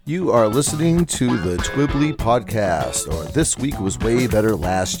You are listening to the Twibbly Podcast, or This Week Was Way Better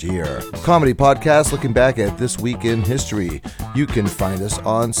Last Year. Comedy podcast looking back at this week in history. You can find us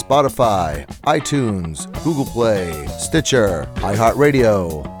on Spotify, iTunes, Google Play, Stitcher,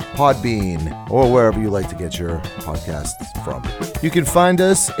 iHeartRadio, Podbean, or wherever you like to get your podcasts from. You can find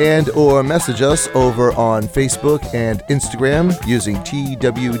us and or message us over on Facebook and Instagram using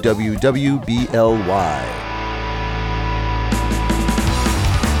TWWWBLY.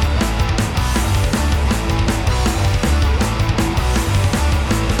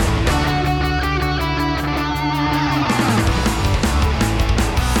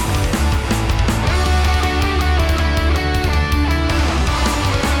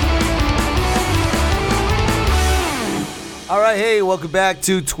 Hey, welcome back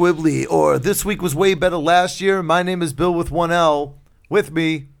to Twibbly, or This Week Was Way Better Last Year. My name is Bill with one L. With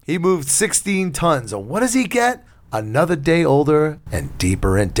me, he moved 16 tons. And what does he get? Another day older and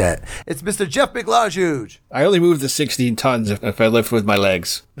deeper in debt. It's Mr. Jeff McLajuge. I only moved the 16 tons if I lift with my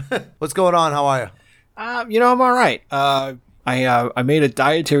legs. What's going on? How are you? I'm all right. I made a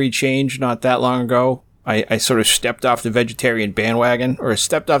dietary change not that long ago. I sort of stepped off the vegetarian bandwagon, or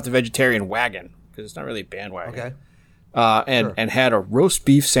stepped off the vegetarian wagon, because it's not really a bandwagon. Okay. And had a roast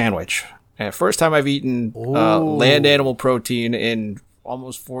beef sandwich. First time I've eaten land animal protein in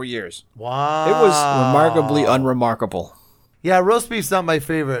almost 4 years. Wow. It was remarkably unremarkable. Yeah, roast beef's not my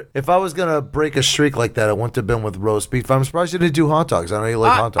favorite. If I was going to break a streak like that, it wouldn't have been with roast beef. I'm surprised you didn't do hot dogs. I know you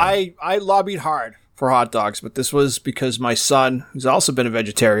like hot dogs. I lobbied hard for hot dogs, but this was because my son, who's also been a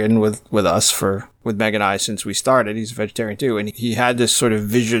vegetarian with us with Meg and I since we started, he's a vegetarian too, and he had this sort of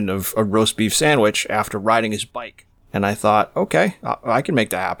vision of a roast beef sandwich after riding his bike. And I thought, okay, I can make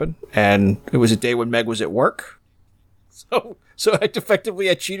that happen. And it was a day when Meg was at work. So I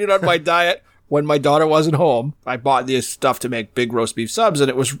cheated on my diet when my daughter wasn't home. I bought this stuff to make big roast beef subs, and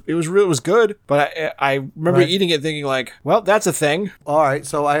it was good. But I remember eating it thinking like, well, that's a thing. All right,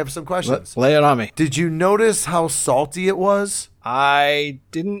 so I have some questions. Lay it on me. Did you notice how salty it was? I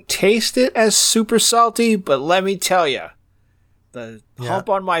didn't taste it as super salty, but let me tell you. The hump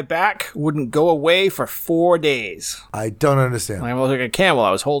on my back wouldn't go away for 4 days. I don't understand. I was like a camel.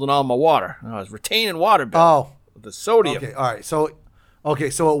 I was holding on my water. I was retaining water, Bill. Oh. The sodium. Okay, all right. So it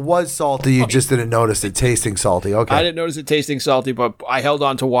was salty. You just didn't notice it tasting salty. Okay. I didn't notice it tasting salty, but I held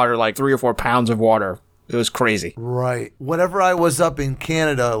on to water, like 3 or 4 pounds of water. It was crazy. Right. Whenever I was up in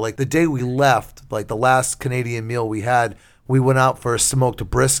Canada, like the day we left, like the last Canadian meal we had, we went out for a smoked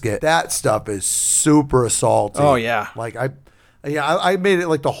brisket. That stuff is super salty. Oh, yeah. Like I made it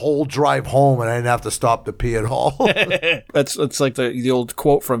like the whole drive home, and I didn't have to stop to pee at all. That's like the old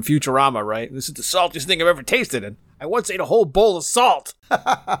quote from Futurama, right? This is the saltiest thing I've ever tasted, and I once ate a whole bowl of salt.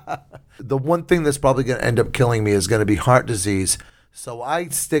 The one thing that's probably going to end up killing me is going to be heart disease. So I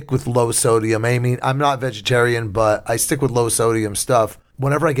stick with low sodium. I mean, I'm not vegetarian, but I stick with low sodium stuff.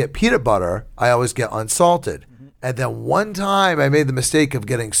 Whenever I get peanut butter, I always get unsalted. Mm-hmm. And then one time I made the mistake of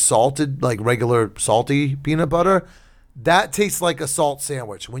getting salted, like regular salty peanut butter. That tastes like a salt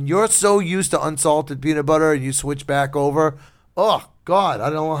sandwich. When you're so used to unsalted peanut butter and you switch back over, oh God, I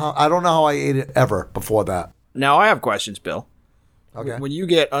don't know how I ate it ever before that. Now I have questions, Bill. Okay. When you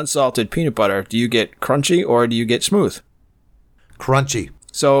get unsalted peanut butter, do you get crunchy or do you get smooth? Crunchy.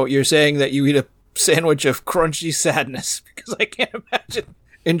 So you're saying that you eat a sandwich of crunchy sadness, because I can't imagine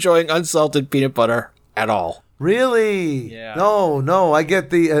enjoying unsalted peanut butter at all. Really? Yeah. No. I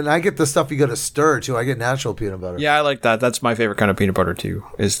get the stuff you got to stir too. I get natural peanut butter. Yeah, I like that. That's my favorite kind of peanut butter too.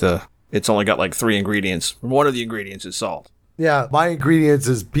 It's only got like 3 ingredients. One of the ingredients is salt. Yeah, my ingredients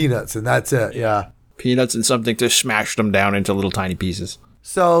is peanuts, and that's it. Yeah. Peanuts and something to smash them down into little tiny pieces.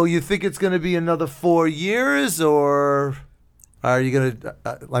 So you think it's going to be another 4 years, or are you going to?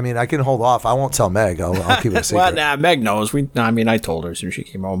 I can hold off. I won't tell Meg. I'll keep it a secret. Well, Meg knows. I told her as soon as she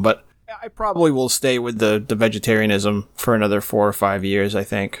came home, but. I probably will stay with the vegetarianism for another 4 or 5 years, I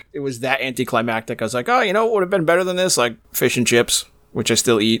think. It was that anticlimactic. I was like, oh, what would have been better than this? Like fish and chips, which I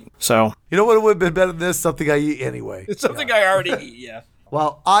still eat. So you know what would have been better than this? Something I eat anyway. It's something I already eat, yeah.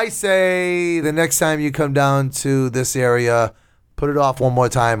 Well, I say the next time you come down to this area, put it off one more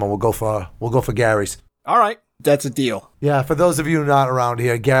time, and we'll go for Gary's. All right. That's a deal. Yeah, for those of you not around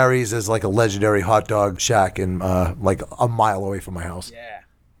here, Gary's is like a legendary hot dog shack in like a mile away from my house. Yeah.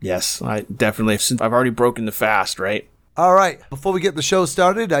 Yes, I definitely. I've already broken the fast, right? All right. Before we get the show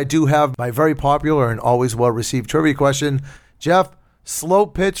started, I do have my very popular and always well-received trivia question. Jeff, slow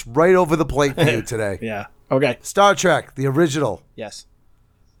pitch right over the plate for you today. Yeah. Okay. Star Trek, the original. Yes.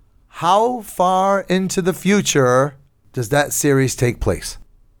 How far into the future does that series take place?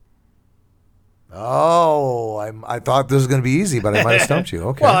 Oh, I thought this was going to be easy, but I might have stumped you.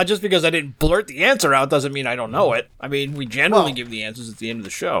 Okay. Well, just because I didn't blurt the answer out doesn't mean I don't know it. I mean, we generally give the answers at the end of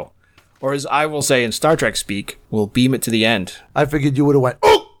the show. Or as I will say in Star Trek speak, we'll beam it to the end. I figured you would have went,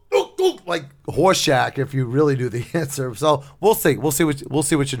 oh, like Horseshack if you really knew the answer. So we'll see. We'll see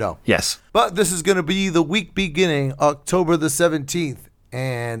what you know. Yes. But this is going to be the week beginning October the 17th,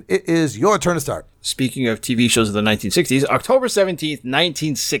 and it is your turn to start. Speaking of TV shows of the 1960s, October 17th,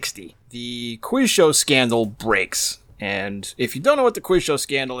 1960, the quiz show scandal breaks. And if you don't know what the quiz show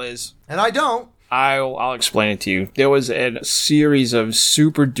scandal is, and I don't, I'll explain it to you. There was a series of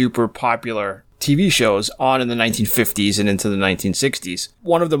super duper popular TV shows on in the 1950s and into the 1960s.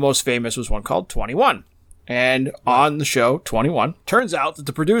 One of the most famous was one called 21. And on the show, 21, turns out that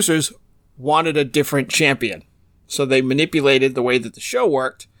the producers wanted a different champion. So they manipulated the way that the show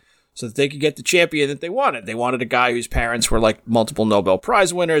worked so that they could get the champion that they wanted. They wanted a guy whose parents were like multiple Nobel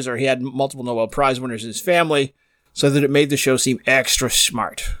Prize winners, or he had multiple Nobel Prize winners in his family, so that it made the show seem extra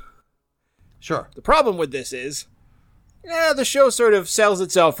smart. Sure. The problem with this is, the show sort of sells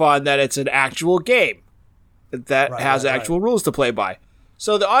itself on that it's an actual game that has actual rules to play by.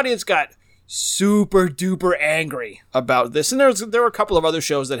 So the audience got super duper angry about this. And there were a couple of other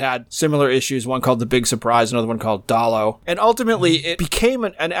shows that had similar issues. One called The Big Surprise, another one called Dalo. And ultimately, it became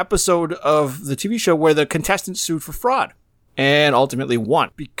an episode of the TV show where the contestants sued for fraud and ultimately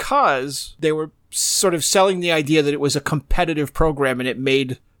won because they were sort of selling the idea that it was a competitive program and it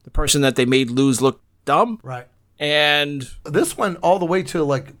made the person that they made lose look dumb. Right. And this went all the way to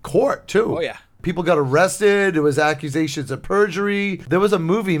like court too. Oh yeah. People got arrested. There was accusations of perjury. There was a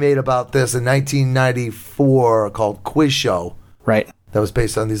movie made about this in 1994 called Quiz Show. Right. That was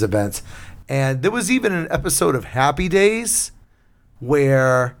based on these events. And there was even an episode of Happy Days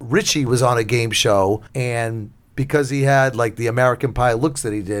where Richie was on a game show, and because he had like the American Pie looks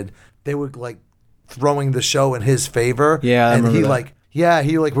that he did, they were like throwing the show in his favor. Yeah, I remember that.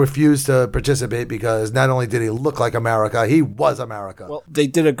 He refused to participate because not only did he look like America, he was America. Well, they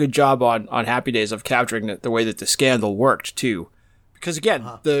did a good job on Happy Days of capturing the way that the scandal worked, too. Because, again,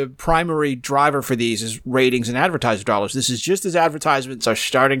 the primary driver for these is ratings and advertiser dollars. This is just as advertisements are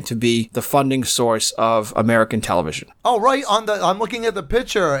starting to be the funding source of American television. Oh, right. I'm looking at the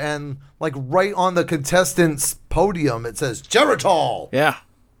picture, and like right on the contestant's podium, it says Geritol. Yeah.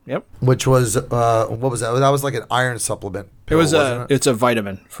 Yep. Which was, what was that? That was like an iron supplement pill, It's a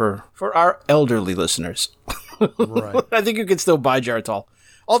vitamin for our elderly listeners. Right. I think you can still buy Geritol.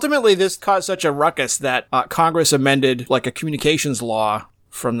 Ultimately, this caused such a ruckus that Congress amended like a communications law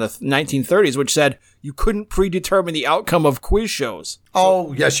from the 1930s, which said you couldn't predetermine the outcome of quiz shows.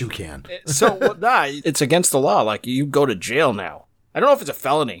 Oh, yes, you can. It's against the law. Like, you go to jail now. I don't know if it's a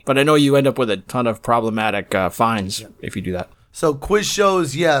felony, but I know you end up with a ton of problematic fines if you do that. So quiz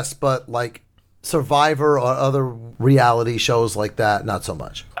shows, yes, but like Survivor or other reality shows like that, not so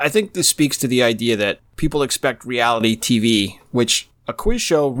much. I think this speaks to the idea that people expect reality TV, which a quiz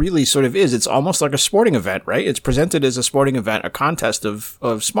show really sort of is. It's almost like a sporting event, right? It's presented as a sporting event, a contest of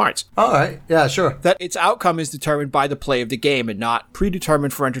smarts. All right. Yeah, sure. That its outcome is determined by the play of the game and not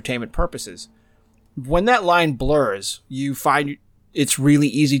predetermined for entertainment purposes. When that line blurs, you find it's really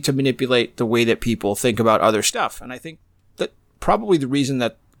easy to manipulate the way that people think about other stuff. And I think that probably the reason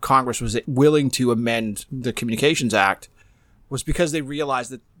that Congress was willing to amend the Communications Act was because they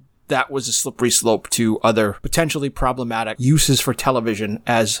realized that was a slippery slope to other potentially problematic uses for television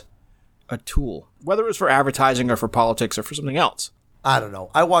as a tool, whether it was for advertising or for politics or for something else. I don't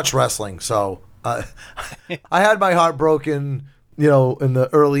know. I watch wrestling, so I had my heart broken, in the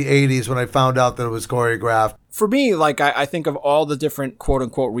early 80s when I found out that it was choreographed. For me, like, I think of all the different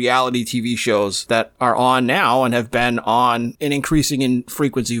quote-unquote reality TV shows that are on now and have been on and increasing in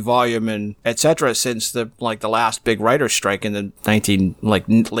frequency, volume, and etc. since the last big writer's strike in the late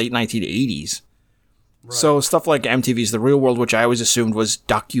 1980s. Right. So stuff like MTV's The Real World, which I always assumed was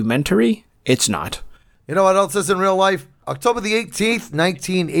documentary, it's not. You know what else is in real life? October the 18th,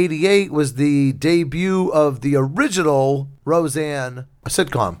 1988 was the debut of the original Roseanne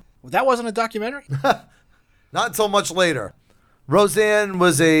sitcom. Well, that wasn't a documentary? Not until much later. Roseanne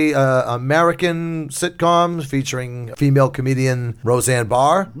was a American sitcom featuring female comedian Roseanne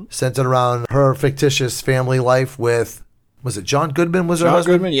Barr, centered around her fictitious family life with, was it John Goodman was her husband?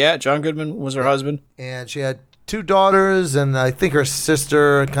 John Goodman, yeah. John Goodman was her husband. And she had 2 daughters, and I think her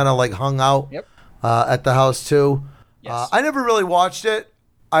sister kind of like hung out at the house too. Yes. I never really watched it.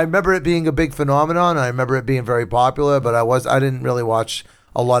 I remember it being a big phenomenon. I remember it being very popular, but I didn't really watch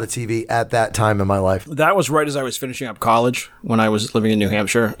a lot of TV at that time in my life. That was right as I was finishing up college when I was living in New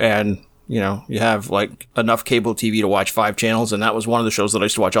Hampshire. And, You have like enough cable TV to watch 5 channels, and that was one of the shows that I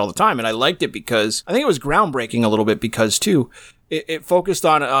used to watch all the time. And I liked it because I think it was groundbreaking a little bit because too, it focused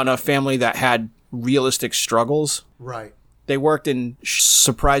on a family that had realistic struggles. Right. They worked in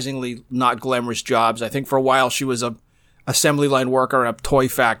surprisingly not glamorous jobs. I think for a while she was a assembly line worker in a toy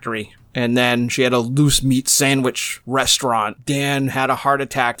factory. And then she had a loose meat sandwich restaurant. Dan had a heart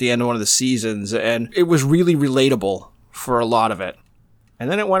attack at the end of one of the seasons, and it was really relatable for a lot of it.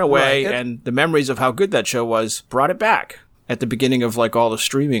 And then it went away, right. And the memories of how good that show was brought it back at the beginning of like all the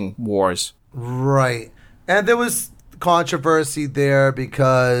streaming wars. Right. And there was controversy there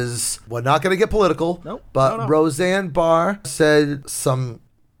because we're not going to get political, Nope. but No. Roseanne Barr said some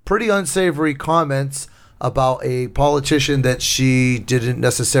pretty unsavory comments about a politician that she didn't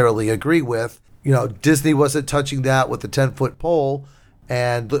necessarily agree with. Disney wasn't touching that with a 10-foot pole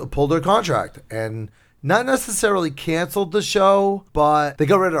and pulled her contract and not necessarily canceled the show, but they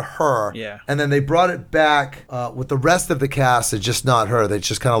got rid of her. Yeah. And then they brought it back with the rest of the cast. It's just not her. They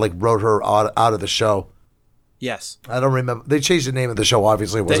just kind of like wrote her out of the show. Yes. I don't remember. They changed the name of the show.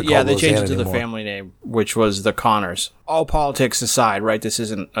 Obviously, it wasn't called they changed Roseanne it to anymore. the family name, which was the Connors. All politics aside, right? This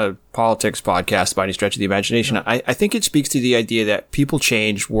isn't a politics podcast by any stretch of the imagination. No. I think it speaks to the idea that people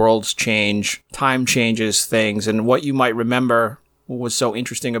change, worlds change, time changes things, and what you might remember was so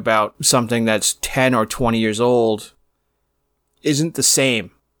interesting about something that's 10 or 20 years old isn't the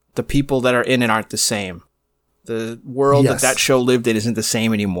same. The people that are in it aren't the same. The world that show lived in isn't the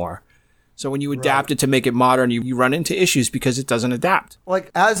same anymore. So when you adapt it to make it modern, you run into issues because it doesn't adapt.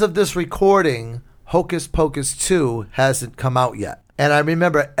 Like, as of this recording, Hocus Pocus 2 hasn't come out yet. And I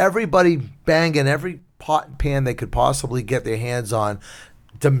remember everybody banging every pot and pan they could possibly get their hands on,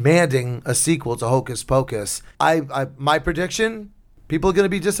 demanding a sequel to Hocus Pocus. My prediction, people are going to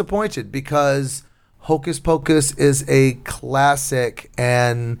be disappointed because Hocus Pocus is a classic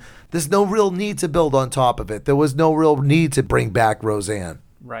and there's no real need to build on top of it. There was no real need to bring back Roseanne.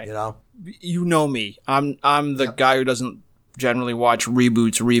 Right. You know me. I'm the guy who doesn't generally watch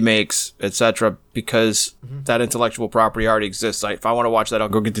reboots, remakes, etc. because that intellectual property already exists. If I want to watch that, I'll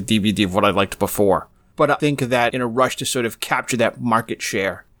go get the DVD of what I liked before. But I think that in a rush to sort of capture that market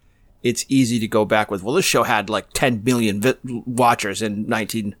share, it's easy to go back with, well, this show had like 10 million watchers in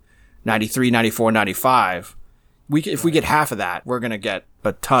 1993, 94, 95. If we get half of that, we're going to get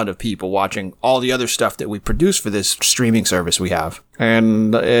a ton of people watching all the other stuff that we produce for this streaming service we have.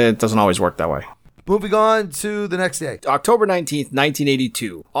 And it doesn't always work that way. Moving on to the next day. October 19th,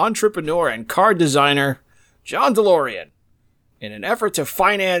 1982. Entrepreneur and car designer John DeLorean, in an effort to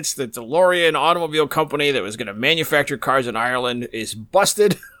finance the DeLorean automobile company that was going to manufacture cars in Ireland, is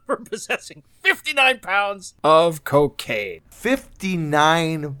busted for possessing 59 pounds of cocaine.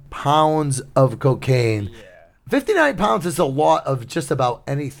 59 pounds of cocaine. Yeah. 59 pounds is a lot of just about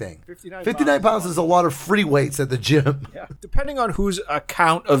anything. 59 pounds is a lot of free weights at the gym. Yeah. Depending on whose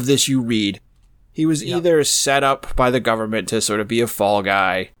account of this you read, he was either set up by the government to sort of be a fall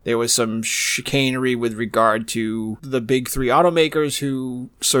guy. There was some chicanery with regard to the big 3 automakers who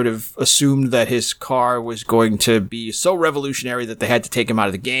sort of assumed that his car was going to be so revolutionary that they had to take him out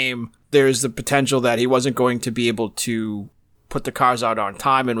of the game. There's the potential that he wasn't going to be able to put the cars out on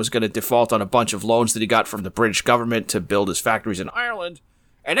time and was going to default on a bunch of loans that he got from the British government to build his factories in Ireland.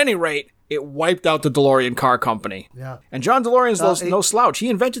 At any rate, it wiped out the DeLorean car company. Yeah. And John DeLorean's no slouch. He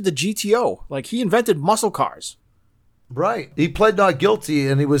invented the GTO. Like, he invented muscle cars. Right. He pled not guilty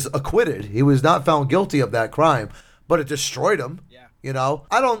and he was acquitted. He was not found guilty of that crime, but it destroyed him. Yeah.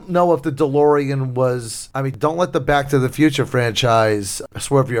 I don't know if the DeLorean was, don't let the Back to the Future franchise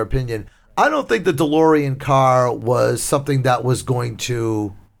swerve your opinion. I don't think the DeLorean car was something that was going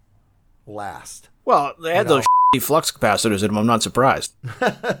to last. Well, they had those flux capacitors in them. I'm not surprised.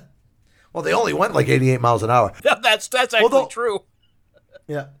 Well, they only went like 88 miles an hour. That's actually true.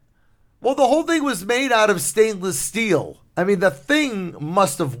 Yeah. Well, the whole thing was made out of stainless steel. The thing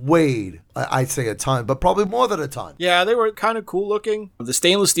must have weighed, I'd say a ton, but probably more than a ton. Yeah, they were kind of cool looking. The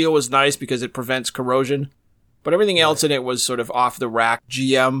stainless steel was nice because it prevents corrosion. But everything else in it was sort of off-the-rack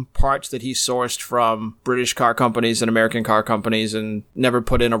GM parts that he sourced from British car companies and American car companies and never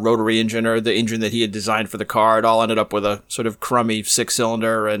put in a rotary engine or the engine that he had designed for the car. It all ended up with a sort of crummy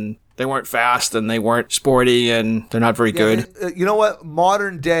 6-cylinder, and they weren't fast and they weren't sporty and they're not very good. You know what?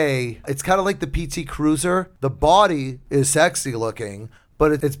 Modern day, it's kind of like the PT Cruiser. The body is sexy looking,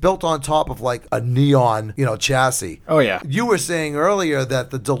 but it's built on top of like a neon, chassis. Oh, yeah. You were saying earlier that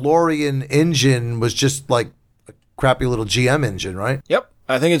the DeLorean engine was just like crappy little GM engine, right? Yep.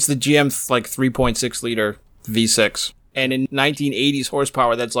 I think it's the GM like 3.6 liter V6. And in 1980s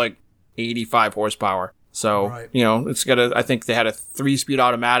horsepower, that's like 85 horsepower. So, Right. it's I think they had a 3-speed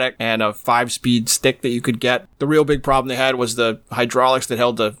automatic and a 5-speed stick that you could get. The real big problem they had was the hydraulics that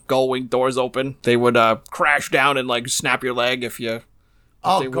held the gull wing doors open. They would crash down and like snap your leg if they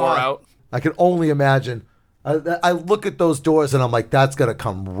wore out. I can only imagine. I look at those doors and I'm like, that's going to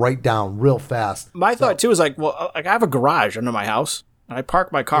come right down real fast. My thought too is like, well, I have a garage under my house. And I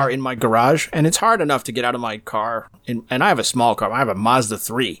park my car in my garage, and it's hard enough to get out of my car. And I have a small car. I have a Mazda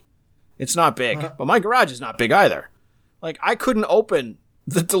 3. It's not big, but my garage is not big either. Like, I couldn't open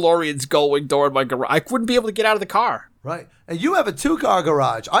the DeLorean's gull-wing door in my garage. I wouldn't be able to get out of the car. Right. And you have a 2-car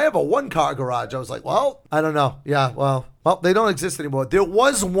garage. I have a 1-car garage. I was like, well, I don't know. Yeah, well, they don't exist anymore. There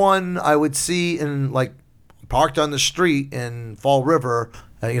was one I would see in, like, parked on the street in Fall River.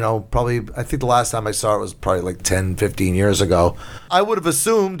 Probably, I think the last time I saw it was probably like 10, 15 years ago. I would have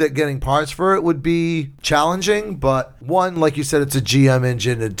assumed that getting parts for it would be challenging, but one, like you said, it's a GM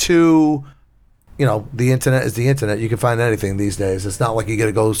engine, and two, the internet is the internet. You can find anything these days. It's not like you got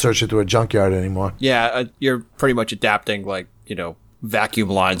to go search it through a junkyard anymore. Yeah, you're pretty much adapting, like, vacuum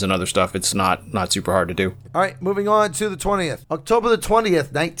lines and other stuff. It's not super hard to do. All right, moving on to the 20th. October the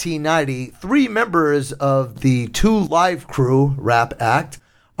 20th, 1990, 3 members of the 2 Live Crew rap act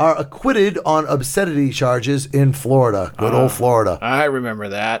are acquitted on obscenity charges in Florida. Good old Florida. I remember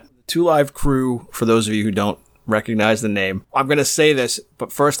that. 2 Live Crew, for those of you who don't recognize the name. I'm going to say this,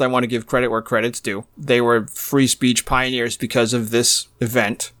 but first I want to give credit where credit's due. They were free speech pioneers because of this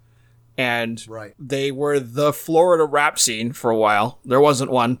event. And They were the Florida rap scene for a while. There wasn't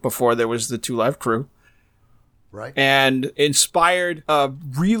one before there was the 2 Live Crew. Right. And inspired a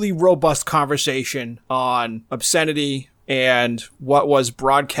really robust conversation on obscenity and what was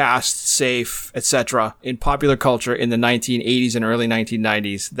broadcast safe, etc., in popular culture in the 1980s and early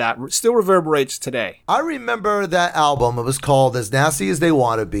 1990s that still reverberates today. I remember that album. It was called As Nasty as They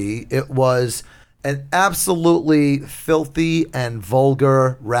Want to Be. It was an absolutely filthy and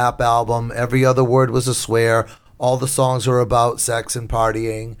vulgar rap album. Every other word was a swear. All the songs were about sex and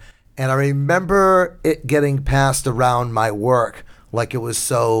partying. And I remember it getting passed around my work like it was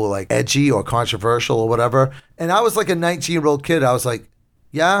so like edgy or controversial or whatever. And I was like a 19-year-old kid. I was like,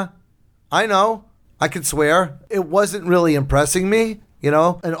 yeah, I know. I can swear. It wasn't really impressing me,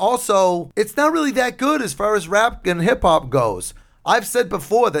 And also, it's not really that good as far as rap and hip-hop goes. I've said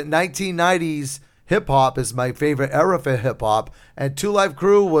before that 1990s hip-hop is my favorite era for hip-hop. And 2 Live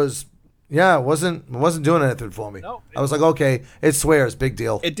Crew wasn't doing anything for me. No, I was like, okay, it swears, big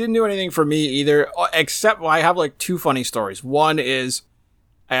deal. It didn't do anything for me either, except I have like 2 funny stories. One is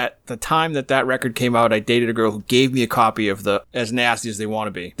at the time that record came out, I dated a girl who gave me a copy of the As Nasty as They Want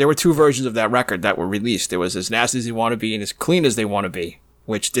to Be. There were 2 versions of that record that were released. There was As Nasty as They Want to Be and As Clean as They Want to Be,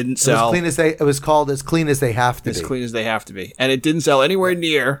 which didn't sell. It was called As Clean as They Have to Be. As Clean as They Have to Be. And it didn't sell anywhere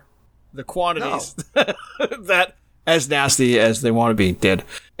near the quantities that As Nasty as They Want to Be did.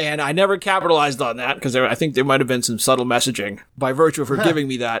 And I never capitalized on that because I think there might have been some subtle messaging by virtue of her giving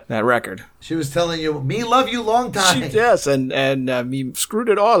me that record. She was telling you, me love you long time. Yes, and me screwed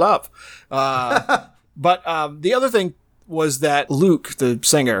it all up. But the other thing was that Luke, the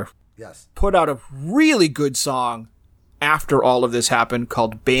singer, put out a really good song after all of this happened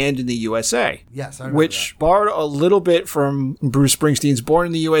called Banned in the USA. Yes, I remember which borrowed a little bit from Bruce Springsteen's Born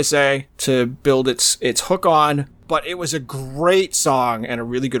in the USA to build its hook on. But it was a great song and a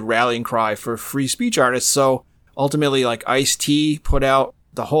really good rallying cry for free speech artists. So ultimately, like Ice-T put out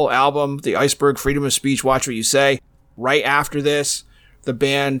the whole album, The Iceberg, Freedom of Speech, Watch What You Say. Right after this, the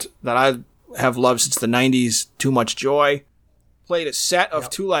band that I have loved since the 90s, Too Much Joy, played a set of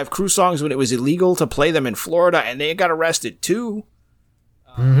 2 Live Crew songs when it was illegal to play them in Florida, and they got arrested too.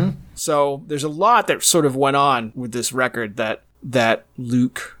 So there's a lot that sort of went on with this record that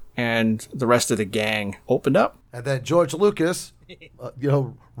Luke and the rest of the gang opened up. And then George Lucas,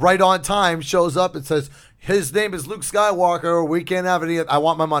 right on time, shows up and says, his name is Luke Skywalker. We can't have any. I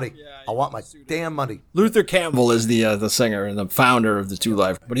want my money. I want my damn money. Luther Campbell is the singer and the founder of the 2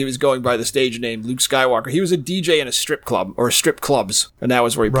 Live. But he was going by the stage name Luke Skywalker. He was a DJ in a strip club or strip clubs. And that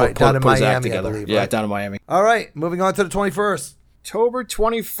was where he put his act together. I believe, yeah, down in Miami. All right, moving on to the 21st. October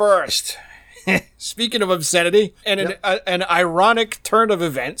 21st. Speaking of obscenity and an ironic turn of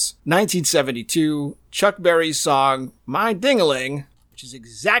events, 1972, Chuck Berry's song My Ding-a-Ling, which is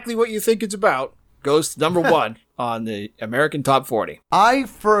exactly what you think it's about, goes to number 1 on the American Top 40. I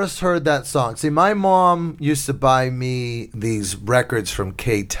first heard that song. See, my mom used to buy me these records from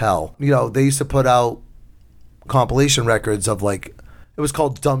K-Tel. They used to put out compilation records of like, it was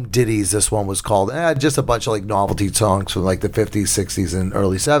called Dumb Ditties, this one was called. Just a bunch of like novelty songs from like the 50s, 60s, and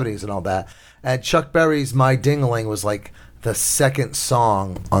early 70s and all that. And Chuck Berry's My Ding-a-Ling was like the second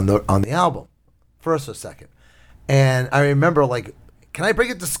song on the album. first or second. And I remember, like, can I bring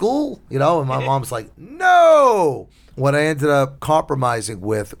it to school? You know, and my mom's like, no. What I ended up compromising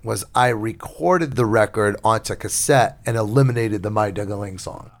with was I recorded the record onto cassette and eliminated the My Ding-a-Ling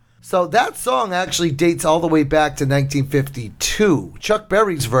song. So that song actually dates all the way back to 1952. Chuck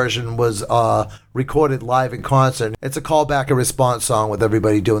Berry's version was recorded live in concert. It's a callback and response song with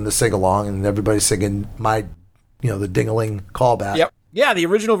everybody doing the sing-along and everybody singing the Ding-a-Ling callback. Yep. Yeah, the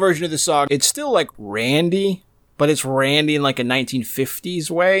original version of the song, it's still like Randy, but it's Randy in like a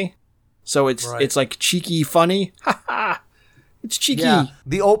 1950s way. So it's like cheeky funny. Ha ha. It's cheeky. Yeah.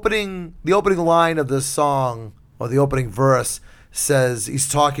 The opening line of this song, or the opening verse, says he's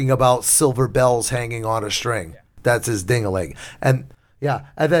talking about silver bells hanging on a string. That's his ding-a-ling. And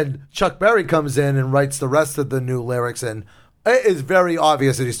then Chuck Berry comes in and writes the rest of the new lyrics, and it is very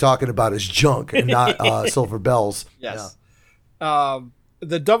obvious that he's talking about his junk and not silver bells. Yes. Yeah.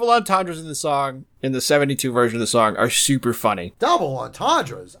 The double entendres in the song, in the 72 version of the song, are super funny. Double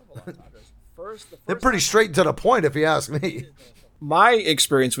entendres? They're pretty straight to the point, if you ask me. My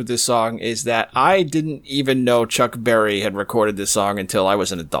experience with this song is that I didn't even know Chuck Berry had recorded this song until I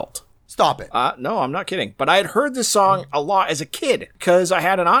was an adult. Stop it. No, I'm not kidding. But I had heard this song a lot as a kid because I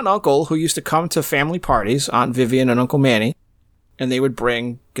had an aunt and uncle who used to come to family parties, Aunt Vivian and Uncle Manny, and they would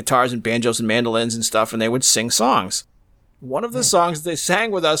bring guitars and banjos and mandolins and stuff, and they would sing songs. One of the songs they sang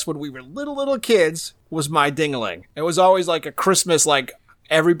with us when we were little kids was My Ding-a-Ling. It was always like a Christmas, like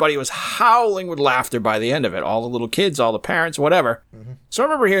everybody was howling with laughter by the end of it. All the little kids, all the parents, whatever. Mm-hmm. So I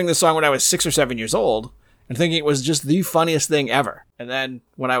remember hearing this song when I was 6 or 7 years old and thinking it was just the funniest thing ever. And then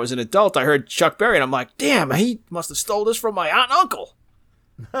when I was an adult, I heard Chuck Berry and I'm like, damn, he must have stole this from my aunt and uncle.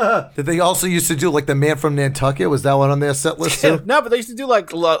 Did they also used to do like the Man from Nantucket? Was that one on their set list too? No, but they used to do like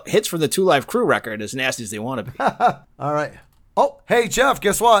hits from the Two Live Crew record, as nasty as they want to be. All right. Oh, hey, Jeff,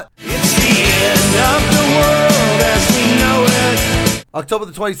 guess what? It's the end of the world as we know it. October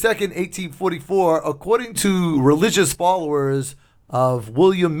the 22nd, 1844, according to religious followers of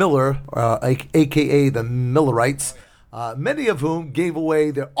William Miller, a.k.a. the Millerites, many of whom gave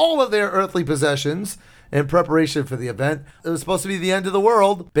away all of their earthly possessions in preparation for the event. It was supposed to be the end of the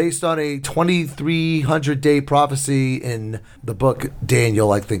world based on a 2,300-day prophecy in the book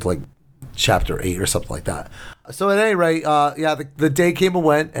Daniel, I think like chapter 8 or something like that. So at any rate, the day came and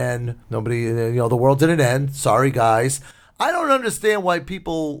went and nobody, the world didn't end. Sorry, guys. I don't understand why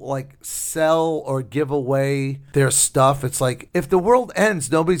people like sell or give away their stuff. It's like, if the world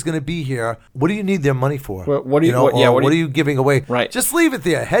ends, nobody's going to be here. What do you need their money for? What are you giving away? Right. Just leave it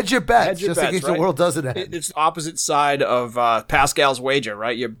there. Hedge your bets, in case the world doesn't end. It's the opposite side of Pascal's wager,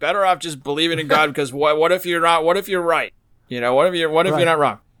 right? You're better off just believing in God because what if you're not? What if you're right? What if you're not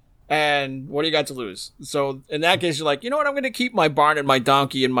wrong? And what do you got to lose? So in that case, you're like, you know what? I'm going to keep my barn and my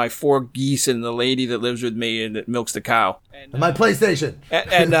donkey and my 4 geese and the lady that lives with me and that milks the cow. And my PlayStation.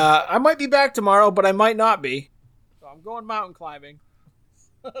 And I might be back tomorrow, but I might not be. So I'm going mountain climbing.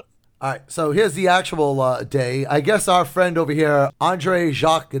 All right. So here's the actual day. I guess our friend over here, Andre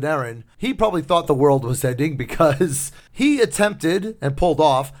Jacques Gagarin, he probably thought the world was ending because he attempted and pulled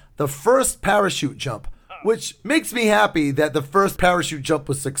off the first parachute jump. Which makes me happy that the first parachute jump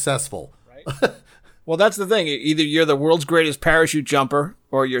was successful. Right. Well, that's the thing. Either you're the world's greatest parachute jumper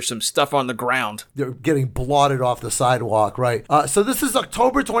or you're some stuff on the ground. They're getting blotted off the sidewalk, right? So this is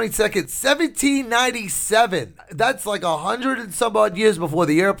October 22nd, 1797. That's like 100 and some odd years before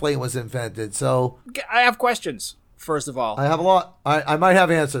the airplane was invented. So I have questions, first of all. I have a lot. I might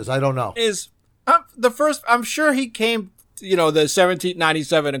have answers. I don't know. I'm sure he came, the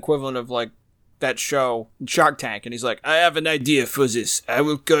 1797 equivalent of like, that show, Shark Tank, and he's like, I have an idea for this. I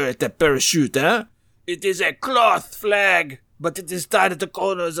will call it a parachute, huh? It is a cloth flag, but it is tied at the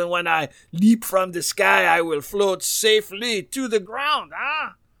corners, and when I leap from the sky, I will float safely to the ground,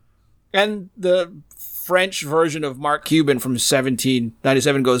 huh? And the French version of Mark Cuban from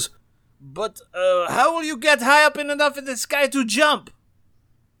 1797 goes, but how will you get high up enough in the sky to jump?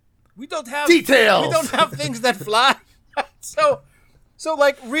 We don't have details. We don't have things that fly. So,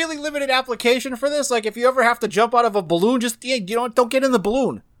 like, really limited application for this. Like, if you ever have to jump out of a balloon, just, don't get in the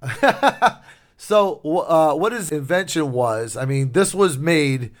balloon. So, what his invention was, this was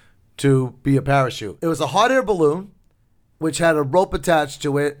made to be a parachute. It was a hot air balloon, which had a rope attached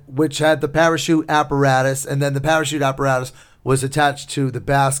to it, which had the parachute apparatus, and then the parachute apparatus was attached to the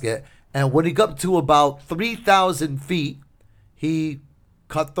basket. And when he got to about 3,000 feet, he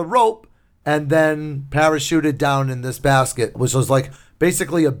cut the rope and then parachuted down in this basket, which was like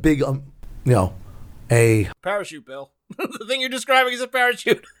basically a big, a parachute, Bill. The thing you're describing is a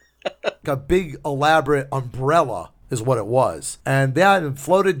parachute. A big elaborate umbrella is what it was. And then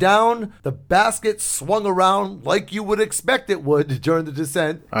floated down, the basket swung around like you would expect it would during the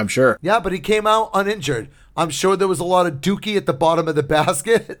descent. I'm sure. Yeah, but he came out uninjured. I'm sure there was a lot of dookie at the bottom of the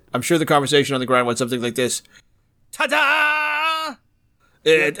basket. I'm sure the conversation on the ground went something like this. Ta-da!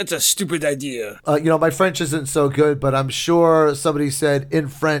 That's a stupid idea. My French isn't so good, but I'm sure somebody said in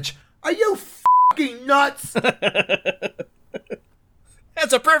French, "Are you fucking nuts?" That's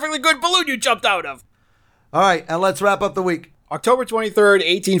a perfectly good balloon you jumped out of. All right, and let's wrap up the week. October 23rd,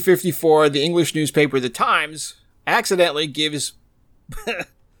 1854, the English newspaper The Times accidentally gives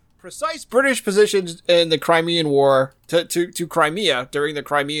precise British positions in the Crimean War to Crimea during the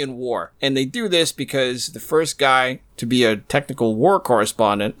Crimean War. And they do this because the first guy to be a technical war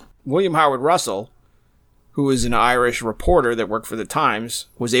correspondent, William Howard Russell, who was an Irish reporter that worked for The Times,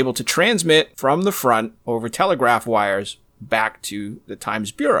 was able to transmit from the front over telegraph wires back to the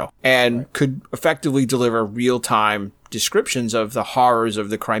Times Bureau and could effectively deliver real-time descriptions of the horrors of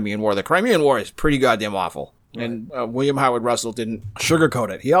the Crimean War. The Crimean War is pretty goddamn awful. Right. And William Howard Russell didn't sugarcoat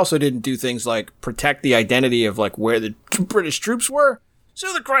it. He also didn't do things like protect the identity of like where the British troops were,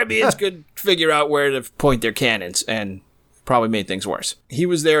 so the Crimeans could figure out where to point their cannons, and probably made things worse. He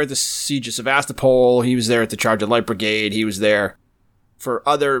was there at the Siege of Sevastopol. He was there at the Charge of Light Brigade. He was there for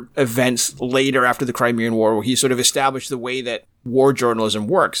other events later after the Crimean War, where he sort of established the way that war journalism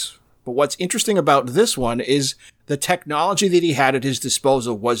works. But what's interesting about this one is the technology that he had at his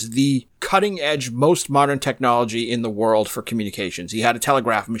disposal was the cutting-edge, most modern technology in the world for communications. He had a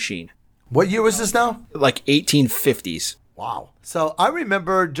telegraph machine. What year was this now? Like 1850s. Wow. So I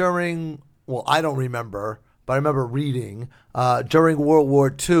remember I don't remember, but I remember reading during World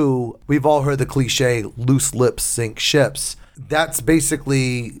War II, we've all heard the cliche, loose lips sink ships. That's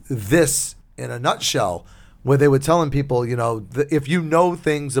basically this in a nutshell, where they were telling people, if you know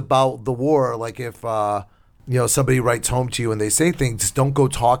things about the war, like if, somebody writes home to you and they say things, don't go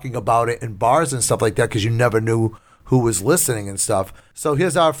talking about it in bars and stuff like that, because you never knew who was listening and stuff. So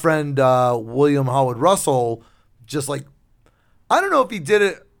here's our friend William Howard Russell, just like, I don't know if he did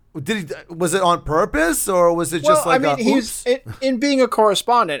it. Was it on purpose, or was it just he's in being a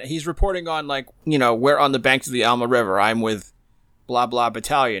correspondent, he's reporting on we're on the banks of the Alma River. I'm with blah blah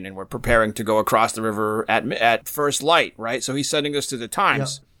battalion, and we're preparing to go across the river at first light, right? So he's sending us to the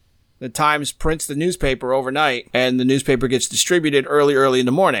Times. Yep. The Times prints the newspaper overnight, and the newspaper gets distributed early in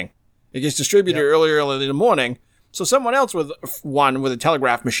the morning. It gets distributed early in the morning. So someone else with a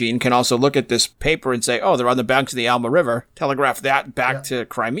telegraph machine can also look at this paper and say, oh, they're on the banks of the Alma River, telegraph that back to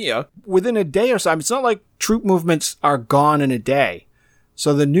Crimea. Within a day or so, it's not like troop movements are gone in a day.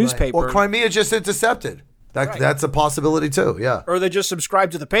 So the newspaper... Or Crimea just intercepted. That's a possibility too, yeah. Or they just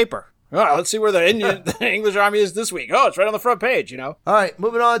subscribe to the paper. Oh, let's see where the English army is this week. Oh, it's right on the front page, All right,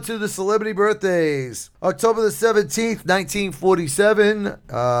 moving on to the celebrity birthdays. October the 17th, 1947,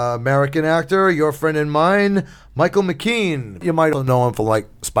 American actor, your friend and mine, Michael McKean. You might know him for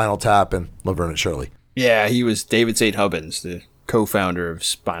Spinal Tap and Laverne and Shirley. Yeah, he was David St. Hubbins, the co-founder of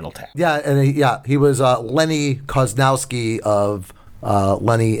Spinal Tap. Yeah, and he was Lenny Kozlowski of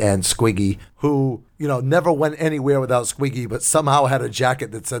Lenny and Squiggy, who... never went anywhere without Squiggy, but somehow had a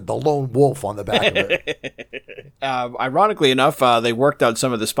jacket that said the Lone Wolf on the back of it. Ironically enough, they worked out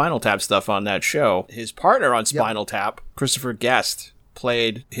some of the Spinal Tap stuff on that show. His partner on Spinal Tap, Christopher Guest,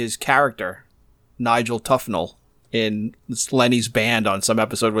 played his character, Nigel Tufnell, in Lenny's band on some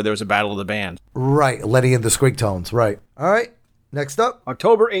episode where there was a battle of the band. Right, Lenny and the Squigtones, right. All right, next up.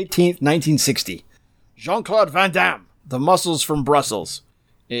 October 18th, 1960. Jean-Claude Van Damme, The Muscles from Brussels.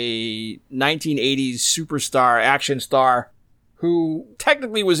 A 1980s superstar, action star, who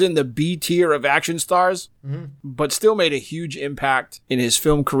technically was in the B tier of action stars, but still made a huge impact in his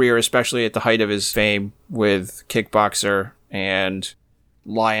film career, especially at the height of his fame with Kickboxer and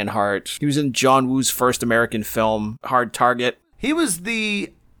Lionheart. He was in John Woo's first American film, Hard Target. He was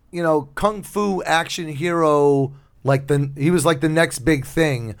the, kung fu action hero, he was the next big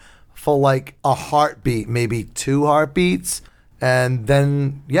thing for a heartbeat, maybe 2 heartbeats. And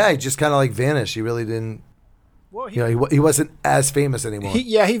then, he just kind of vanished. He really didn't, well, he wasn't as famous anymore.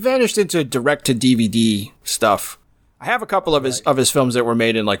 He vanished into direct-to-DVD stuff. I have a couple of his films that were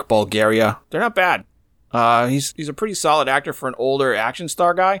made in Bulgaria. They're not bad. He's a pretty solid actor for an older action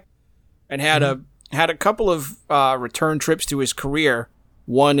star guy, and had a couple of return trips to his career.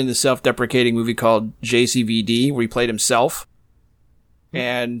 One in the self-deprecating movie called JCVD, where he played himself,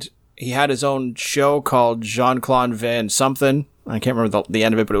 and he had his own show called Jean-Claude Van something. I can't remember the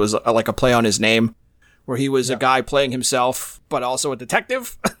end of it, but it was like a play on his name, where he was a guy playing himself, but also a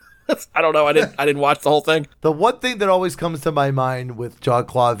detective. I don't know. I didn't watch the whole thing. The one thing that always comes to my mind with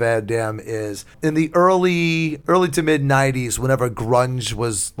Jean-Claude Van Damme is in the early to mid 90s, whenever grunge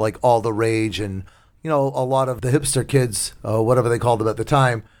was like all the rage, and a lot of the hipster kids, whatever they called them at the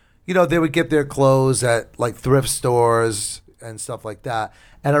time, they would get their clothes at like thrift stores and stuff like that.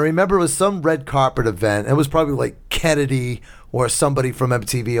 And I remember it was some red carpet event. It was probably like Kennedy or somebody from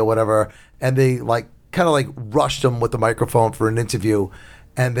MTV or whatever, and they like kind of like rushed him with the microphone for an interview.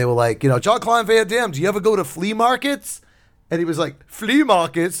 And they were like, Jean-Claude Van Damme, do you ever go to flea markets? And he was like, flea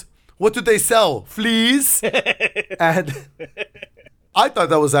markets? What do they sell? Fleas? And I thought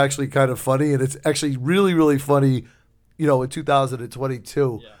that was actually kind of funny. And it's actually really, really funny, in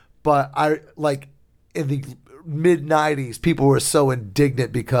 2022. Yeah. But in the mid 90s, people were so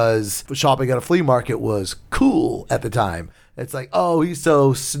indignant because shopping at a flea market was cool at the time. It's like, oh, he's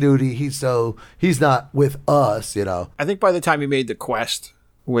so snooty. He's not with us, I think by the time he made The Quest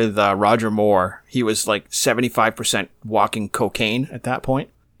with Roger Moore, he was like 75% walking cocaine at that point.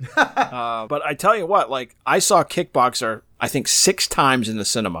 But I tell you what, like, I saw Kickboxer, I think 6 times in the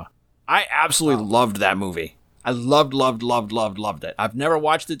cinema. I absolutely loved that movie. I loved it. I've never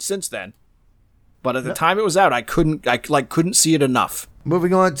watched it since then. But at the time it was out, I couldn't see it enough.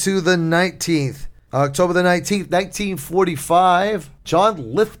 Moving on to the 19th. October the 19th, 1945,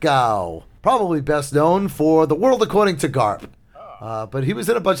 John Lithgow, probably best known for The World According to Garp. But he was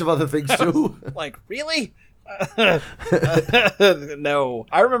in a bunch of other things too. Like, really? No.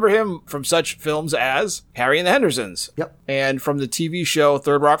 I remember him from such films as Harry and the Hendersons. Yep. And from the TV show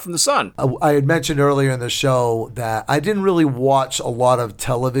Third Rock from the Sun. I had mentioned earlier in the show that I didn't really watch a lot of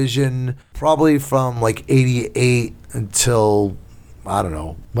television, probably from like 88 until, I don't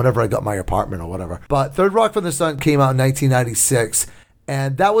know, whenever I got my apartment or whatever. But Third Rock from the Sun came out in 1996.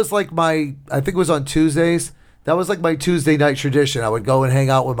 And that was like I think it was on Tuesdays. That was like my Tuesday night tradition. I would go and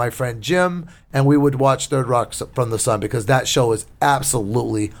hang out with my friend Jim, and we would watch Third Rock from the Sun because that show was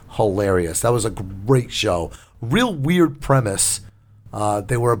absolutely hilarious. That was a great show. Real weird premise.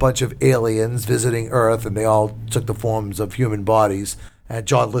 They were a bunch of aliens visiting Earth, and they all took the forms of human bodies, and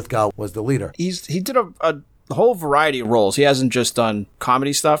John Lithgow was the leader. He did a whole variety of roles. He hasn't just done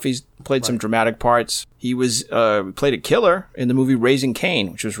comedy stuff. He's played some dramatic parts. He was played a killer in the movie Raising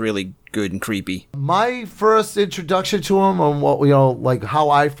Cain, which was really good and creepy. My first introduction to him, on what like how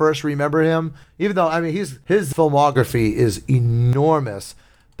I first remember him, even though his filmography is enormous,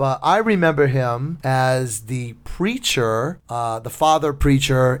 but I remember him as the preacher, the father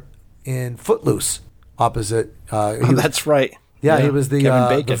preacher in Footloose, opposite. That's right. Yeah, he was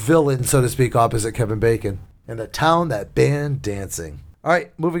the villain, so to speak, opposite Kevin Bacon. In the town that banned dancing. All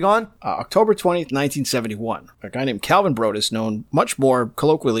right, moving on. October 20th, 1971. A guy named Calvin Brodus, known much more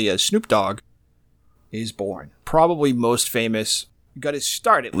colloquially as Snoop Dogg, is born. Probably most famous, got his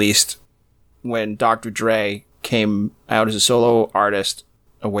start at least, when Dr. Dre came out as a solo artist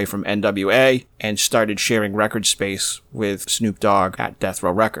away from NWA and started sharing record space with Snoop Dogg at Death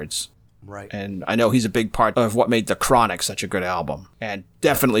Row Records. Right. And I know he's a big part of what made The Chronic such a good album, and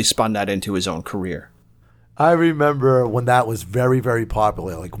definitely spun that into his own career. I remember when that was very, very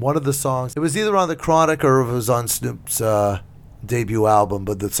popular. Like one of the songs, it was either on The Chronic or it was on Snoop's debut album,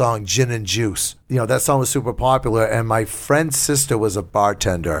 but the song Gin and Juice. That song was super popular, and my friend's sister was a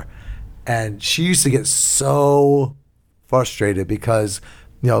bartender, and she used to get so frustrated because,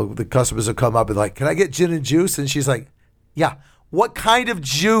 the customers would come up and like, can I get gin and juice? And she's like, yeah, what kind of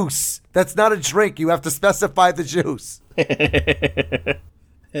juice? That's not a drink. You have to specify the juice.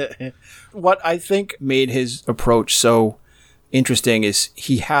 What I think made his approach so interesting is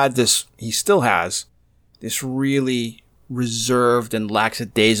he still has this really reserved and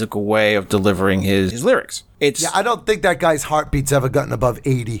lackadaisical way of delivering his lyrics. I don't think that guy's heartbeat's ever gotten above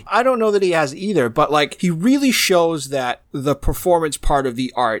 80. I don't know that he has either, but like he really shows that the performance part of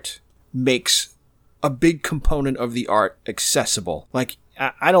the art makes a big component of the art accessible. Like,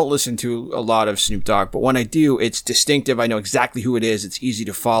 I don't listen to a lot of Snoop Dogg, but when I do, it's distinctive. I know exactly who it is. It's easy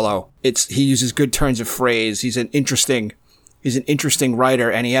to follow. He uses good turns of phrase. He's an interesting writer,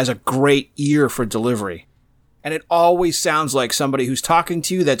 and he has a great ear for delivery. And it always sounds like somebody who's talking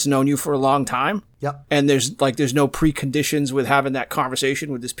to you that's known you for a long time. Yep. And there's no preconditions with having that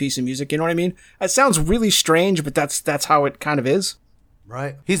conversation with this piece of music. You know what I mean? It sounds really strange, but that's how it kind of is.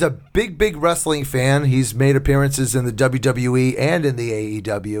 Right. He's a big wrestling fan. He's made appearances in the WWE and in the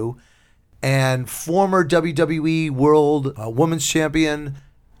AEW. And former WWE World Women's Champion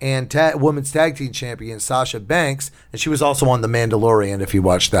and Women's Tag Team Champion Sasha Banks. And she was also on The Mandalorian, if you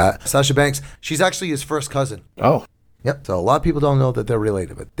watched that. Sasha Banks, she's actually his first cousin. Oh. Yep. So a lot of people don't know that they're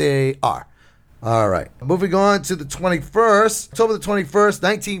related, but they are. All right. Moving on to the 21st. October the 21st,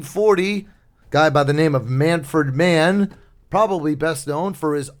 1940. Guy by the name of Manfred Mann, probably best known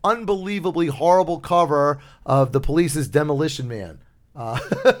for his unbelievably horrible cover of the Police's Demolition Man.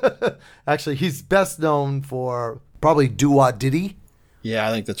 Actually, he's best known for probably Do-Wah Diddy. Yeah,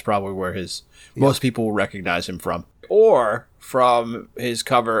 I think that's probably where most people will recognize him from. Or from his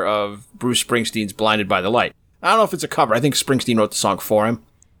cover of Bruce Springsteen's Blinded by the Light. I don't know if it's a cover. I think Springsteen wrote the song for him.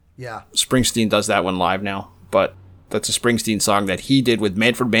 Yeah. Springsteen does that one live now, but that's a Springsteen song that he did with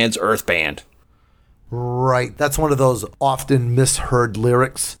Manfred Mann's Earth Band. Right. That's one of those often misheard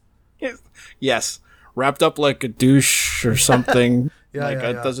lyrics. Yes. Wrapped up like a douche or something.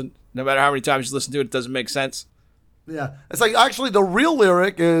 It doesn't, no matter how many times you listen to it, it doesn't make sense. Yeah. It's like, actually, the real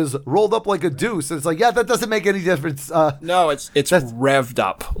lyric is rolled up like a deuce. And it's like, yeah, that doesn't make any difference. No, it's revved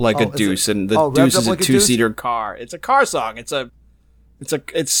up like a deuce, and the deuce is a two-seater car. It's a car song. It's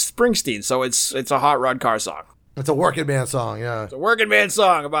Springsteen, so it's a hot rod car song. It's a working man song, yeah. It's a working man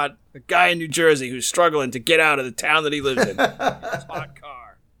song about a guy in New Jersey who's struggling to get out of the town that he lives in. His hot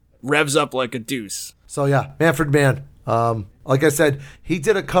car revs up like a deuce. So yeah, Manfred Mann. Like I said, he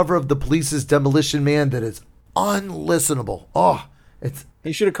did a cover of the Police's Demolition Man that is unlistenable. Oh,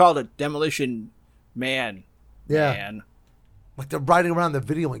 he should have called it Demolition Man. Yeah. Man. Like they're riding around the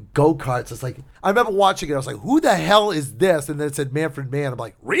video in go-karts. It's like, I remember watching it. I was like, who the hell is this? And then it said Manfred Mann. I'm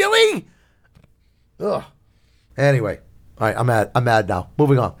like, really? Ugh. Anyway. All right, I'm mad now.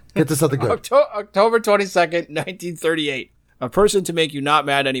 Moving on. Get to something good. October 22nd, 1938. A person to make you not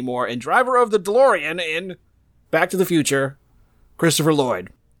mad anymore and driver of the DeLorean in Back to the Future, Christopher Lloyd.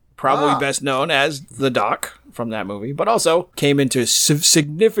 Probably best known as the Doc from that movie, but also came into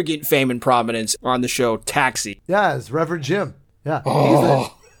significant fame and prominence on the show Taxi. Yeah, it's Reverend Jim. Yeah.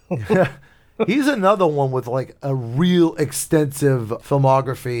 Oh. He's another one with like a real extensive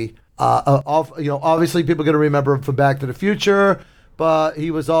filmography. Obviously people are going to remember him from Back to the Future, but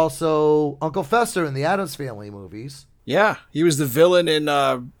he was also Uncle Fester in the Addams Family movies. Yeah, he was the villain in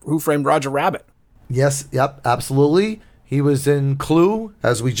Who Framed Roger Rabbit. Yes, yep, absolutely. He was in Clue,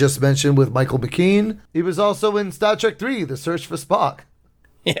 as we just mentioned, with Michael McKean. He was also in Star Trek III, The Search for Spock.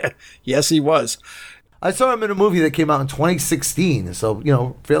 Yeah, yes, he was. I saw him in a movie that came out in 2016,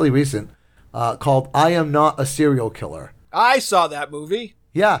 so, fairly recent, called I Am Not a Serial Killer. I saw that movie.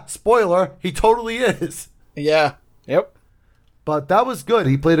 Yeah, spoiler, he totally is. Yeah, yep. But that was good.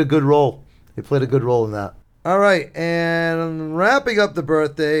 He played a good role. He played a good role in that. All right, and wrapping up the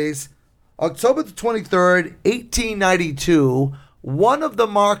birthdays, October the 23rd, 1892, one of the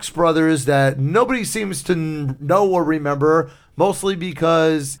Marx Brothers that nobody seems to know or remember, mostly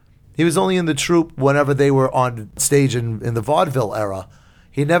because he was only in the troupe whenever they were on stage in the vaudeville era.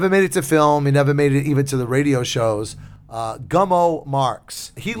 He never made it to film. He never made it even to the radio shows. Gummo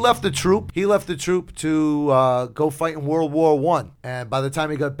Marx. He left the troupe. He left the troupe to go fight in World War I. And by the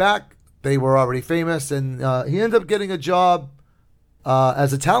time he got back, they were already famous. And he ended up getting a job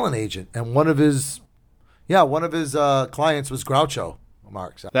as a talent agent. And one of his clients was Groucho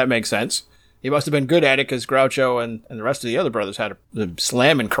Marx. That makes sense. He must have been good at it because Groucho and the rest of the other brothers had a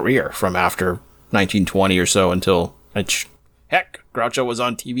slamming career from after 1920 or so until, heck, Groucho was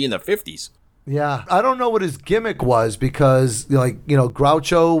on TV in the 50s. Yeah, I don't know what his gimmick was because,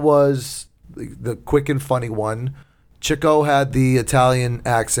 Groucho was the quick and funny one. Chico had the Italian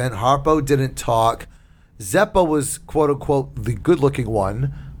accent. Harpo didn't talk. Zeppo was, quote-unquote, the good-looking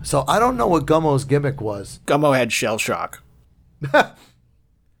one. So I don't know what Gummo's gimmick was. Gummo had shell shock.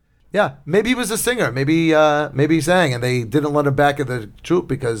 Yeah, maybe he was a singer. Maybe he sang, and they didn't let him back in the troupe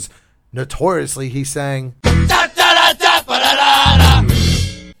because notoriously he sang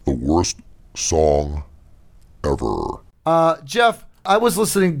The worst song ever. Jeff, I was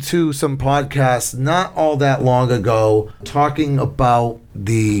listening to some podcasts not all that long ago talking about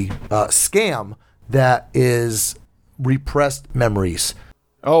the scam that is repressed memories.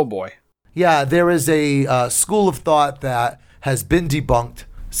 Oh, boy. Yeah, there is a school of thought that has been debunked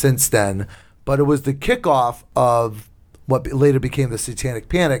since then, but it was the kickoff of what later became the Satanic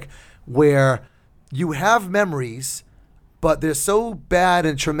Panic, where you have memories, but they're so bad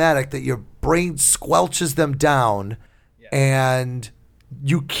and traumatic that your brain squelches them down, and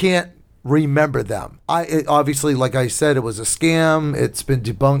you can't remember them. Obviously, like I said, it was a scam. It's been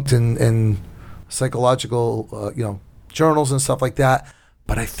debunked in psychological, journals and stuff like that.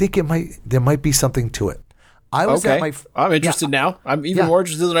 But I think there might be something to it. I'm interested now. I'm even more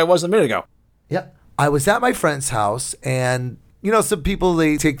interested than I was a minute ago. Yeah. I was at my friend's house, and some people,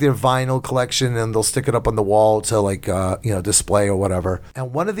 they take their vinyl collection and they'll stick it up on the wall to display or whatever.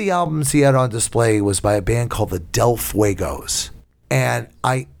 And one of the albums he had on display was by a band called the Del Fuegos. And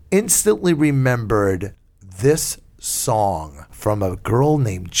I instantly remembered this song from a girl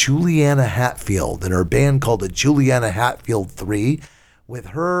named Juliana Hatfield and her band called the Juliana Hatfield 3 with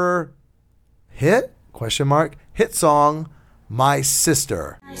her hit song, My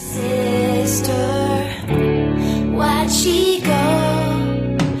Sister. My sister, why'd she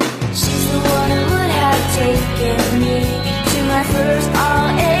go? She's the one who would have taken me to my first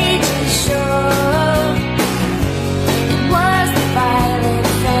all-ages show. It was the Violent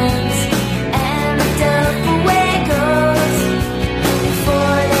Femmes and the Del Fuegos.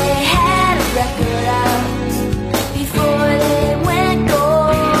 Before they had a record out, before they went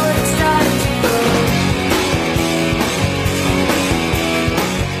gold, it started to grow.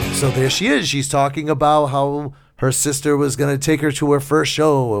 So there she is. She's talking about how her sister was going to take her to her first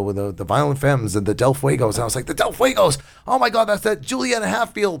show with the Violent Femmes and the Del Fuegos. And I was like, the Del Fuegos? Oh my God, that's that Juliana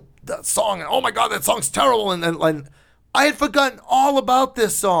Hatfield song. And oh my God, that song's terrible. And I had forgotten all about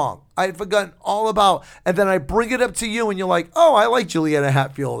this song. And then I bring it up to you and you're like, oh, I like Juliana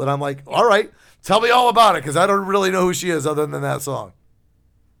Hatfield. And I'm like, all right, tell me all about it because I don't really know who she is other than that song.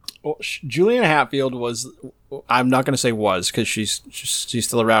 Well, Juliana Hatfield was, I'm not going to say was, because she's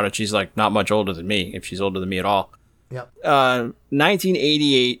still around and she's like not much older than me, if she's older than me at all. Yep.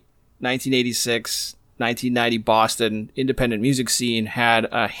 1988, 1986, 1990 Boston independent music scene had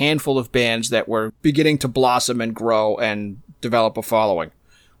a handful of bands that were beginning to blossom and grow and develop a following.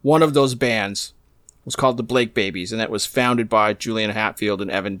 One of those bands was called the Blake Babies, and that was founded by Juliana Hatfield and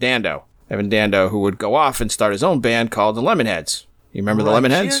Evan Dando. Evan Dando, who would go off and start his own band called the Lemonheads. You remember the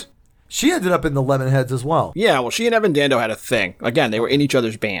Lemonheads? She ended up in the Lemonheads as well. Yeah, well, she and Evan Dando had a thing. Again, they were in each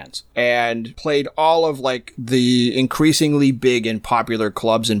other's bands and played all of like the increasingly big and popular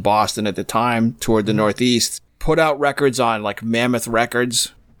clubs in Boston at the time, toured the Northeast, put out records on like Mammoth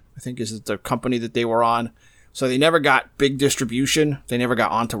Records, I think is the company that they were on. So they never got big distribution. They never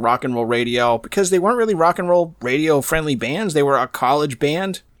got onto rock and roll radio because they weren't really rock and roll radio friendly bands. They were a college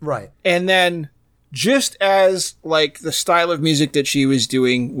band. Right. And then just as like the style of music that she was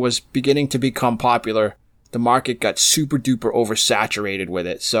doing was beginning to become popular, the market got super duper oversaturated with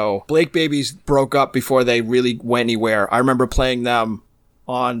it. So Blake Babies broke up before they really went anywhere. I remember playing them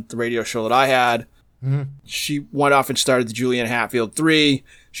on the radio show that I had. Mm-hmm. She went off and started the Juliana Hatfield 3.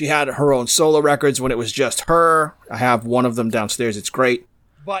 She had her own solo records when it was just her. I have one of them downstairs. It's great.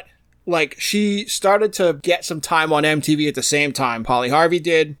 But like she started to get some time on MTV at the same time. Polly Harvey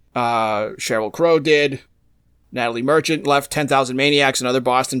did. Sheryl Crow did. Natalie Merchant left 10,000 Maniacs, another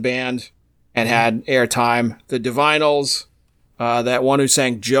Boston band, and had airtime. The Divinals, that one who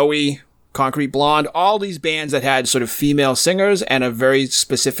sang Joey, Concrete Blonde, all these bands that had sort of female singers and a very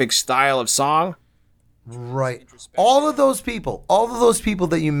specific style of song. Right. All of those people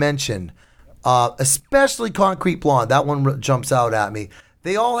that you mentioned, especially Concrete Blonde, that one jumps out at me.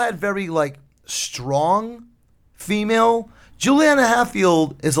 They all had very like strong female. Juliana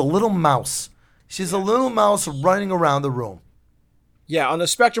Hatfield is a little mouse. She's a little mouse running around the room. Yeah, on the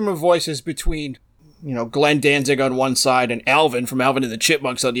spectrum of voices between, you know, Glenn Danzig on one side and Alvin from Alvin and the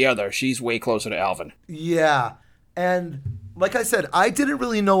Chipmunks on the other, she's way closer to Alvin. Yeah. And like I said, I didn't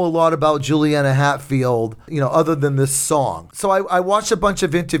really know a lot about Juliana Hatfield, other than this song. So I watched a bunch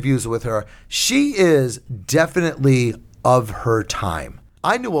of interviews with her. She is definitely of her time.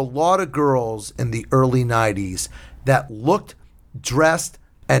 I knew a lot of girls in the early 90s that looked, dressed,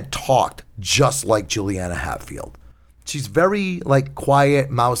 and talked just like Juliana Hatfield. She's very like quiet,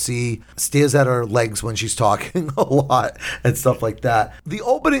 mousy, stares at her legs when she's talking a lot and stuff like that. The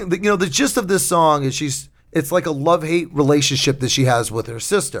opening, the gist of this song is it's like a love-hate relationship that she has with her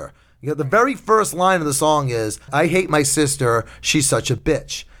sister. The very first line of the song is, I hate my sister, she's such a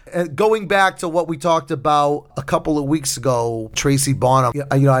bitch. And going back to what we talked about a couple of weeks ago, Tracy Bonham,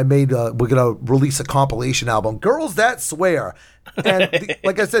 I made, we're going to release a compilation album, Girls That Swear. And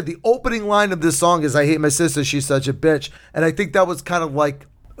like I said, the opening line of this song is, I hate my sister, she's such a bitch. And I think that was kind of like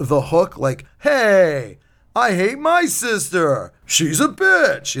the hook, like, hey, I hate my sister, she's a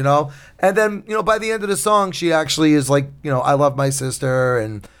bitch, And then, by the end of the song, she actually is like, I love my sister.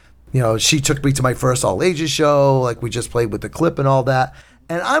 And, she took me to my first all ages show. Like we just played with the clip and all that.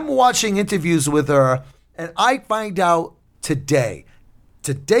 And I'm watching interviews with her, and I find out today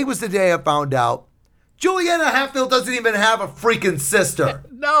was the day I found out, Juliana Hatfield doesn't even have a freaking sister.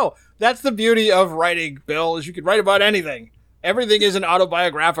 No, that's the beauty of writing, Bill, is you can write about anything. Everything isn't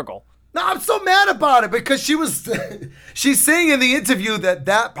autobiographical. No, I'm so mad about it because she's saying in the interview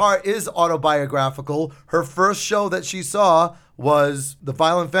that part is autobiographical. Her first show that she saw was the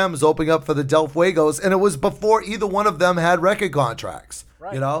Violent Femmes opening up for the Del Fuegos, and it was before either one of them had record contracts.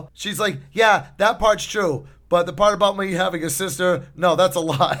 Right. She's like, yeah, that part's true, But the part about me having a sister, no, that's a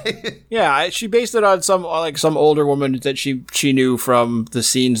lie. Yeah, she based it on some older woman that she knew from the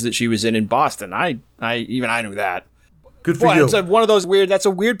scenes that she was in Boston. I knew that. Good for you. It's one of those weird. That's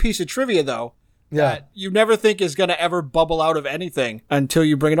a weird piece of trivia, though. Yeah. That you never think is going to ever bubble out of anything until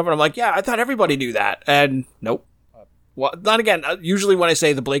you bring it up. And I'm like, yeah, I thought everybody knew that. And nope. Well, not again. Usually when I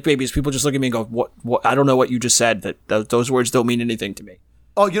say the Blake babies, people just look at me and go, what? I don't know what you just said. Those words don't mean anything to me.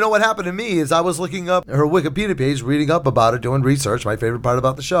 Oh, you know what happened to me is I was looking up her Wikipedia page, reading up about it, doing research, my favorite part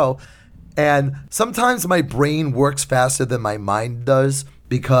about the show. And sometimes my brain works faster than my mind does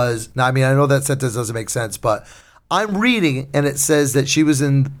because, now, I mean, I know that sentence doesn't make sense, but I'm reading and it says that she was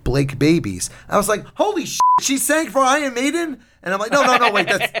in Blake Babies. I was like, holy shit, she sang for Iron Maiden? And I'm like, no, wait,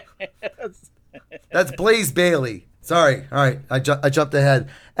 that's Blaze Bayley. Sorry. All right. I jumped ahead.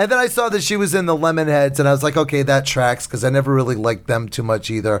 And then I saw that she was in the Lemonheads, and I was like, okay, that tracks, because I never really liked them too much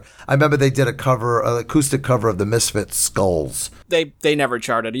either. I remember they did an acoustic cover of the Misfits' Skulls. They never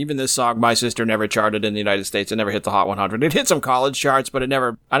charted. Even this song, My Sister, never charted in the United States. It never hit the Hot 100. It hit some college charts, but I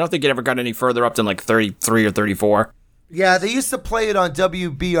don't think it ever got any further up than like 33 or 34. Yeah, they used to play it on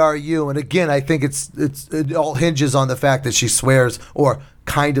WBRU, and again, I think it all hinges on the fact that she swears, or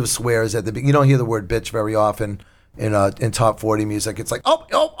kind of swears at the beginning. You don't hear the word bitch very often in top 40 music. It's like,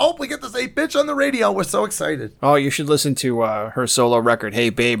 oh, we get to say bitch on the radio. We're so excited. Oh, you should listen to her solo record, Hey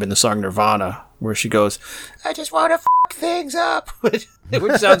Babe, in the song Nirvana, where she goes, I just want to fuck things up, which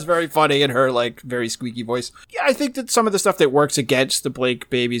sounds very funny in her, like, very squeaky voice. Yeah, I think that some of the stuff that works against the Blake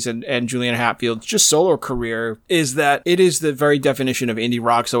Babies and Juliana Hatfield's just solo career is that it is the very definition of indie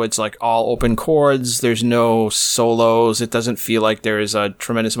rock, so it's like all open chords, there's no solos, it doesn't feel like there is a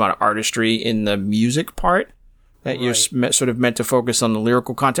tremendous amount of artistry in the music part. That you're sort of meant to focus on the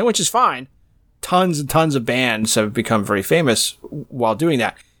lyrical content, which is fine. Tons and tons of bands have become very famous while doing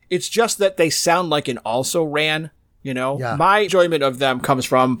that. It's just that they sound like an also ran, you know? Yeah. My enjoyment of them comes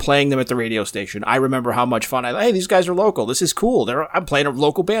from playing them at the radio station. I remember how much fun hey, these guys are local. This is cool. I'm playing a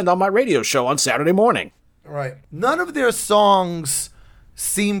local band on my radio show on Saturday morning. Right. None of their songs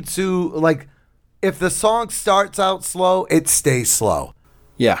seem to, like, if the song starts out slow, it stays slow.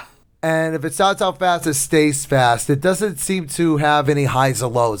 Yeah. And if it starts out fast, it stays fast. It doesn't seem to have any highs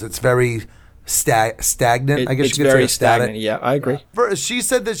or lows. It's very stagnant. I guess it's you could very say stagnant. Yeah, I agree. She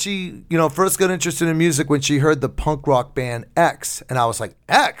said that she, first got interested in music when she heard the punk rock band X. And I was like,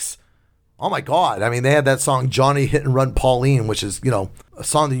 X? Oh my God. I mean, they had that song, Johnny Hit and Run Pauline, which is, a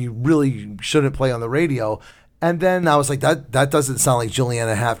song that you really shouldn't play on the radio. And then I was like, that doesn't sound like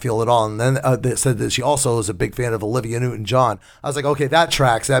Juliana Hatfield at all. And then they said that she also is a big fan of Olivia Newton-John. I was like, okay, that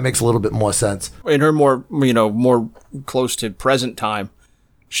tracks. That makes a little bit more sense. In her more close to present time,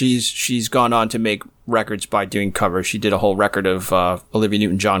 she's gone on to make records by doing covers. She did a whole record of Olivia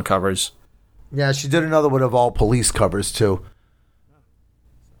Newton-John covers. Yeah, she did another one of all Police covers too.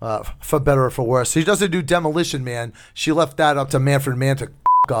 For better or for worse. She doesn't do Demolition Man. She left that up to Manfred Mann to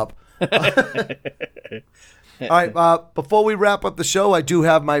up. All right, before we wrap up the show, I do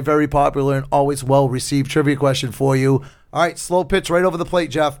have my very popular and always well-received trivia question for you. All right, slow pitch right over the plate,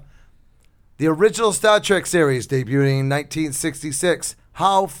 Jeff. The original Star Trek series debuting in 1966.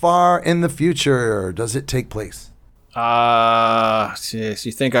 How far in the future does it take place? You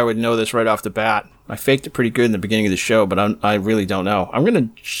think I would know this right off the bat. I faked it pretty good in the beginning of the show, but I really don't know. I'm going to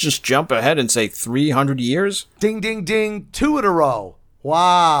just jump ahead and say 300 years. Ding, ding, ding. 2 in a row.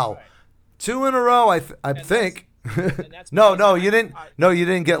 Wow. 2 in a row, I think. No, you didn't. No, you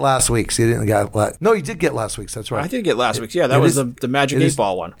didn't get last week's. You didn't get. No, you did get last week's. That's right. I did get last week's. Yeah, that was the Magic 8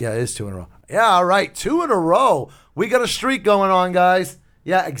 Ball one. Yeah, it is 2 in a row. Yeah, all right, 2 in a row. We got a streak going on, guys.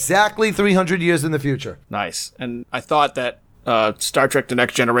 Yeah, exactly 300 years in the future. Nice. And I thought that Star Trek: The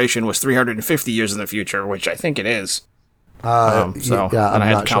Next Generation was 350 years in the future, which I think it is. Yeah, I'm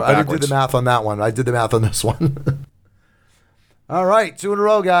not sure. I didn't do the math on that one. I did the math on this one. All right, 2 in a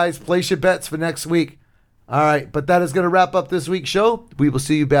row, guys. Place your bets for next week. All right, but that is going to wrap up this week's show. We will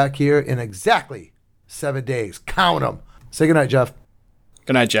see you back here in exactly 7 days. Count them. Say goodnight, Jeff.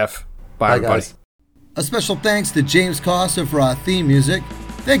 Good night, Jeff. Bye, everybody. Guys. A special thanks to James Costa for our theme music.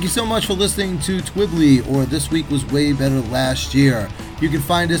 Thank you so much for listening to Twibbly, or This Week Was Way Better Last Year. You can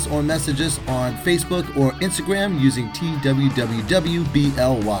find us or message us on Facebook or Instagram using TWWWBLY.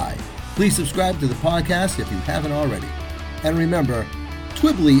 Please subscribe to the podcast if you haven't already. And remember,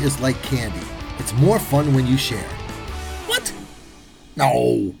 Twibbly is like candy. It's more fun when you share. What?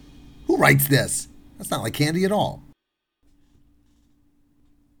 No. Who writes this? That's not like candy at all.